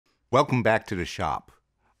Welcome back to the shop.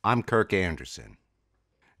 I'm Kirk Anderson.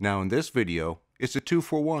 Now in this video, it's a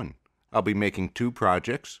 2-for-1. I'll be making two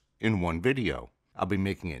projects in one video. I'll be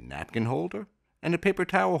making a napkin holder and a paper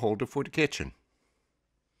towel holder for the kitchen.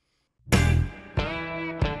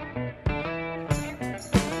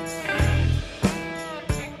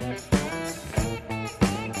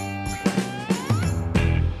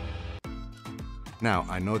 Now,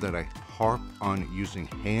 I know that I harp on using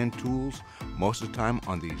hand tools most of the time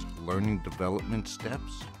on these learning development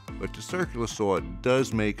steps, but the circular saw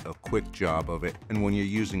does make a quick job of it, and when you're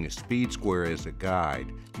using a speed square as a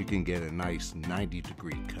guide, you can get a nice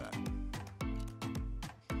 90-degree cut.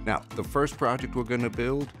 Now, the first project we're going to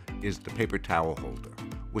build is the paper towel holder,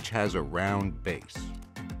 which has a round base.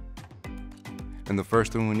 And the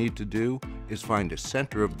first thing we need to do is find the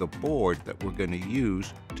center of the board that we're going to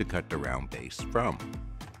use to cut the round base from.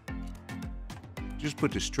 Just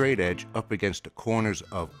put the straight edge up against the corners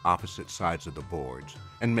of opposite sides of the boards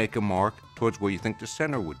and make a mark towards where you think the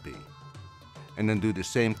center would be. And then do the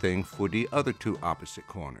same thing for the other two opposite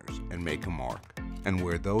corners and make a mark. And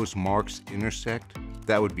where those marks intersect,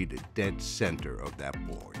 that would be the dead center of that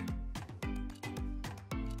board.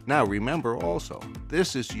 Now remember also,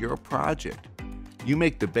 this is your project. You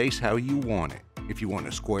make the base how you want it. If you want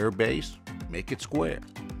a square base, make it square.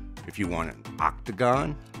 If you want an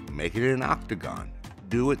octagon, make it an octagon.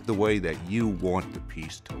 Do it the way that you want the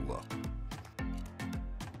piece to look.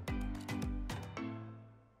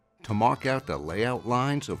 To mark out the layout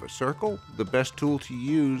lines of a circle, the best tool to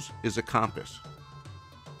use is a compass.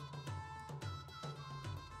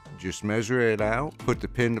 Just measure it out, put the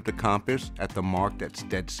pin of the compass at the mark that's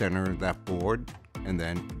dead center of that board, and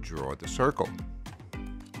then draw the circle.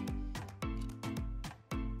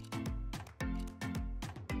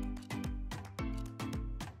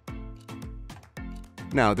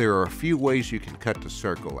 Now, there are a few ways you can cut the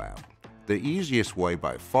circle out. The easiest way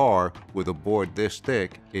by far with a board this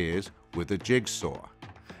thick is with a jigsaw.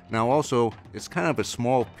 Now also, it's kind of a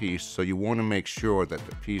small piece, so you want to make sure that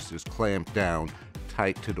the piece is clamped down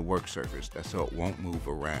tight to the work surface, that's so it won't move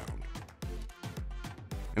around.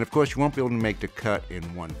 And of course, you won't be able to make the cut in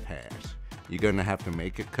one pass. You're going to have to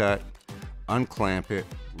make a cut, unclamp it,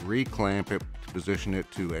 reclamp it to position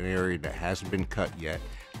it to an area that hasn't been cut yet,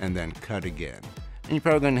 and then cut again. And you're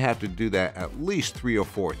probably going to have to do that at least 3 or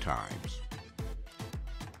 4 times.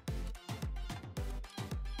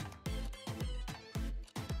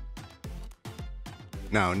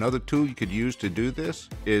 Now, another tool you could use to do this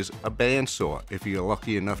is a bandsaw, if you're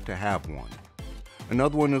lucky enough to have one.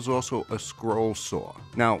 Another one is also a scroll saw.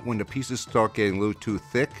 Now, when the pieces start getting a little too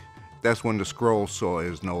thick, that's when the scroll saw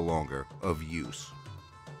is no longer of use.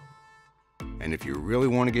 And if you really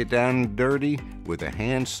want to get down and dirty with a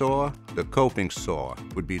hand saw, the coping saw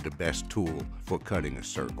would be the best tool for cutting a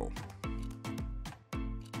circle.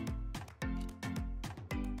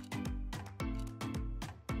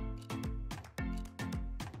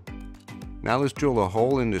 Now let's drill a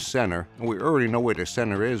hole in the center, and we already know where the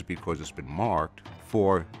center is because it's been marked,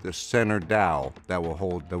 for the center dowel that will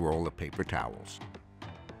hold the roll of paper towels.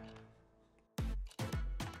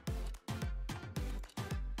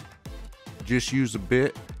 Just use a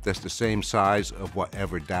bit that's the same size of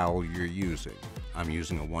whatever dowel you're using. I'm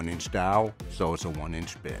using a 1-inch dowel, so it's a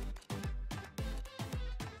 1-inch bit.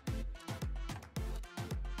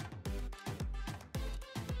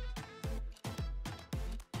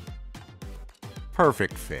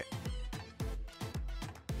 Perfect fit.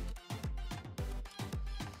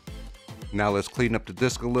 Now let's clean up the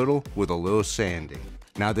disc a little with a little sanding.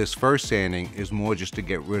 Now this first sanding is more just to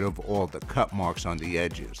get rid of all the cut marks on the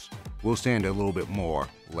edges. We'll sand it a little bit more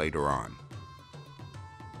later on.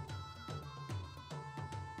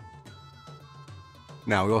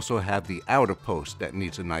 Now we also have the outer post that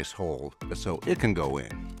needs a nice hole so it can go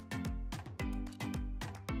in.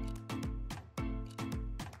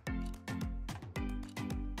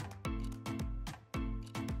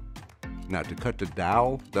 Now to cut the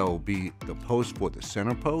dowel, that will be the post for the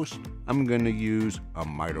center post, I'm going to use a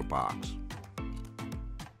miter box.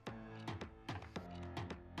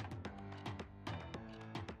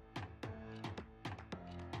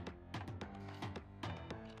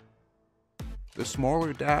 The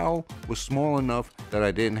smaller dowel was small enough that I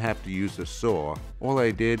didn't have to use a saw. All I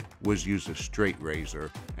did was use a straight razor,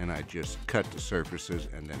 and I just cut the surfaces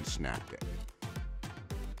and then snapped it.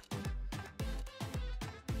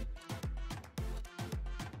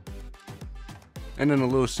 And then a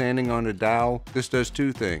little sanding on the dowel. This does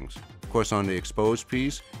two things. Of course, on the exposed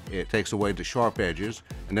piece, it takes away the sharp edges,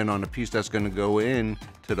 and then on the piece that's going to go in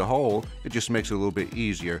to the hole, it just makes it a little bit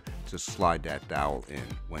easier to slide that dowel in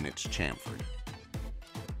when it's chamfered.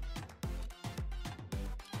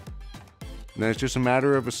 And then it's just a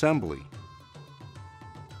matter of assembly.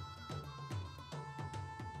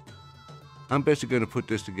 I'm basically going to put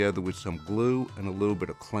this together with some glue and a little bit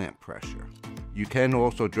of clamp pressure. You can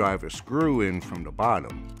also drive a screw in from the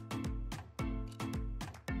bottom.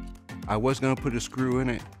 I was going to put a screw in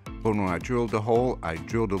it, but when I drilled the hole, I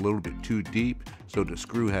drilled a little bit too deep, so the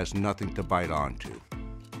screw has nothing to bite onto.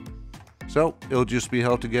 So it'll just be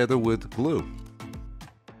held together with glue.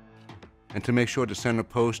 And to make sure the center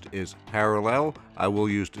post is parallel, I will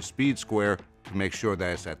use the speed square to make sure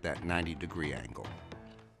that it's at that 90-degree angle.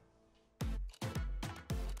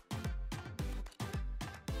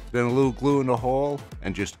 Then a little glue in the hole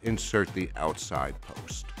and just insert the outside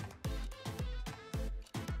post.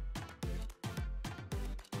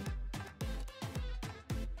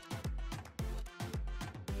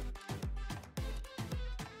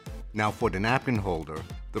 Now for the napkin holder,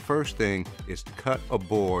 the first thing is to cut a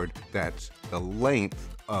board that's the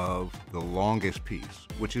length of the longest piece,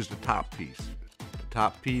 which is the top piece. The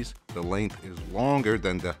top piece, the length is longer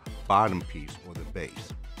than the bottom piece or the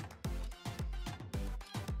base.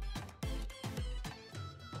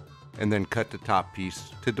 And then cut the top piece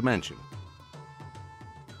to dimension.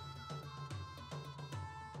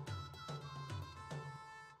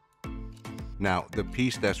 Now the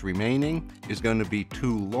piece that's remaining is going to be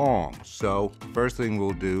too long, so first thing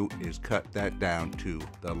we'll do is cut that down to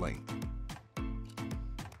the length.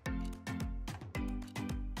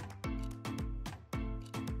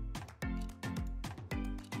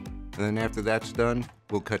 And then after that's done,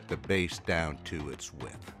 we'll cut the base down to its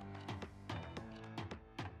width.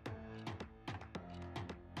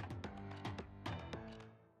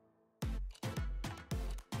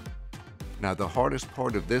 Now the hardest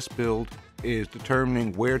part of this build is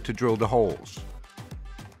determining where to drill the holes.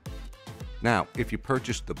 Now, if you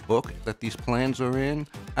purchase the book that these plans are in,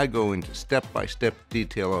 I go into step-by-step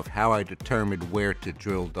detail of how I determined where to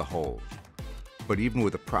drill the holes. But even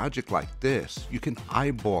with a project like this, you can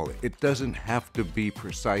eyeball it. It doesn't have to be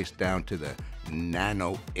precise down to the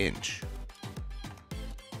nano inch.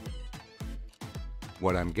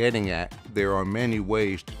 What I'm getting at, there are many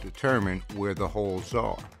ways to determine where the holes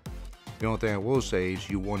are. The only thing I will say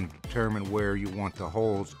is you want to determine where you want the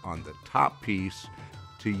holes on the top piece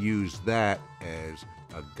to use that as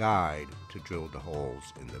a guide to drill the holes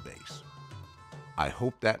in the base. I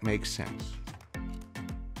hope that makes sense.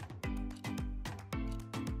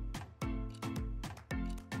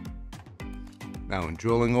 Now in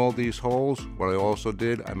drilling all these holes, what I also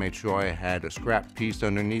did, I made sure I had a scrap piece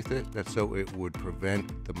underneath it, that's so it would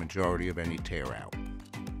prevent the majority of any tear out.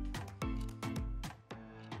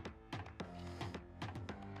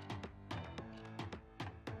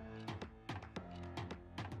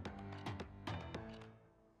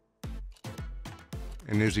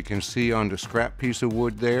 And as you can see on the scrap piece of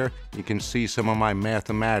wood there, you can see some of my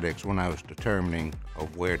mathematics when I was determining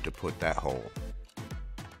of where to put that hole.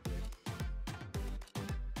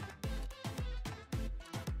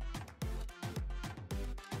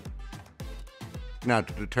 Now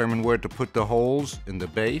to determine where to put the holes in the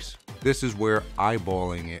base, this is where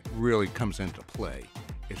eyeballing it really comes into play.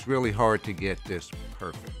 It's really hard to get this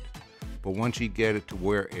perfect. But once you get it to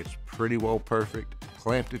where it's pretty well perfect,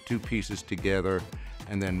 clamp the two pieces together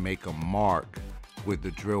and then make a mark with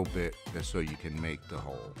the drill bit just so you can make the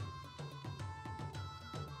hole.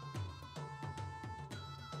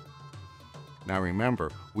 Now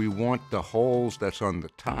remember, we want the holes that's on the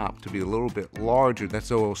top to be a little bit larger, that's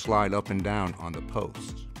so it'll slide up and down on the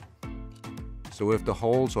posts. So if the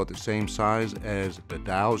holes are the same size as the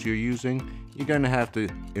dowels you're using, you're going to have to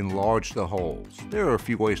enlarge the holes. There are a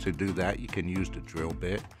few ways to do that. You can use the drill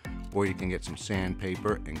bit, or you can get some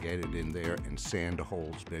sandpaper and get it in there and sand the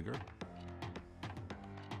holes bigger.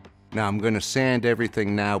 Now I'm going to sand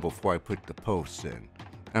everything now before I put the posts in.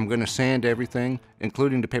 I'm going to sand everything,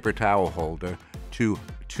 including the paper towel holder, to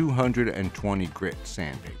 220 grit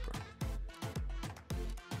sandpaper.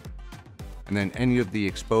 And then any of the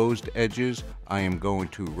exposed edges, I am going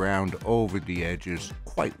to round over the edges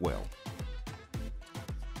quite well.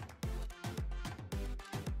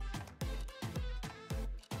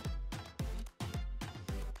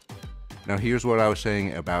 Now here's what I was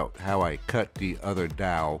saying about how I cut the other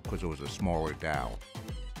dowel because it was a smaller dowel.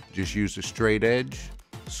 Just use a straight edge,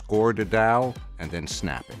 score the dowel, and then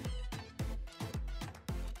snap it.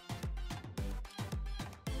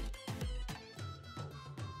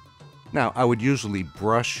 Now I would usually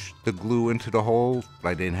brush the glue into the hole, but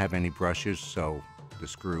I didn't have any brushes, so the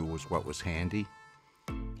screw was what was handy.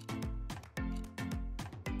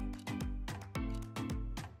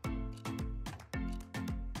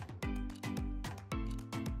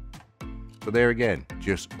 So there again,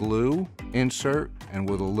 just glue, insert, and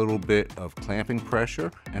with a little bit of clamping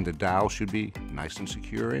pressure, and the dowel should be nice and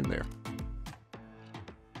secure in there.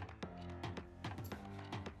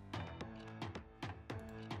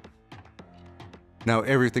 Now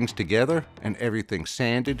everything's together and everything's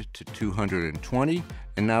sanded to 220,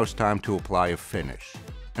 and now it's time to apply a finish.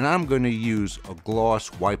 And I'm going to use a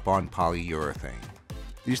gloss wipe-on polyurethane.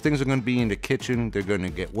 These things are going to be in the kitchen, they're going to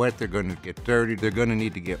get wet, they're going to get dirty, they're going to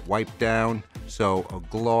need to get wiped down, so a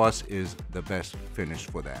gloss is the best finish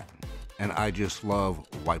for that. And I just love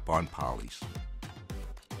wipe-on polys.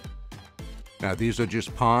 Now these are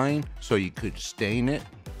just pine, so you could stain it,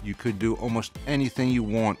 you could do almost anything you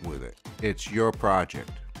want with it. It's your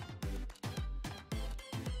project.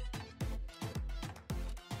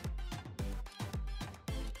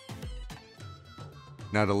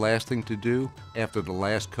 Now the last thing to do, after the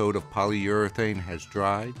last coat of polyurethane has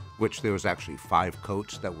dried, which there was actually 5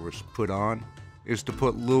 coats that were put on, is to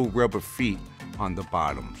put little rubber feet on the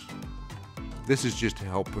bottoms. This is just to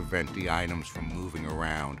help prevent the items from moving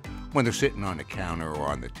around when they're sitting on the counter or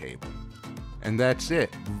on the table. And that's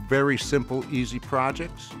it. Very simple, easy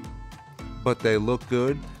projects, but they look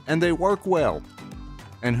good and they work well.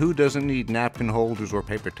 And who doesn't need napkin holders or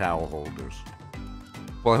paper towel holders?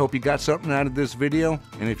 Well, I hope you got something out of this video,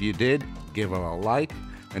 and if you did, give it a like,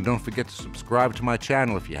 and don't forget to subscribe to my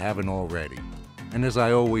channel if you haven't already. And as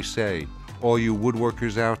I always say, all you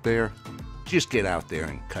woodworkers out there, just get out there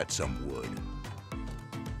and cut some wood.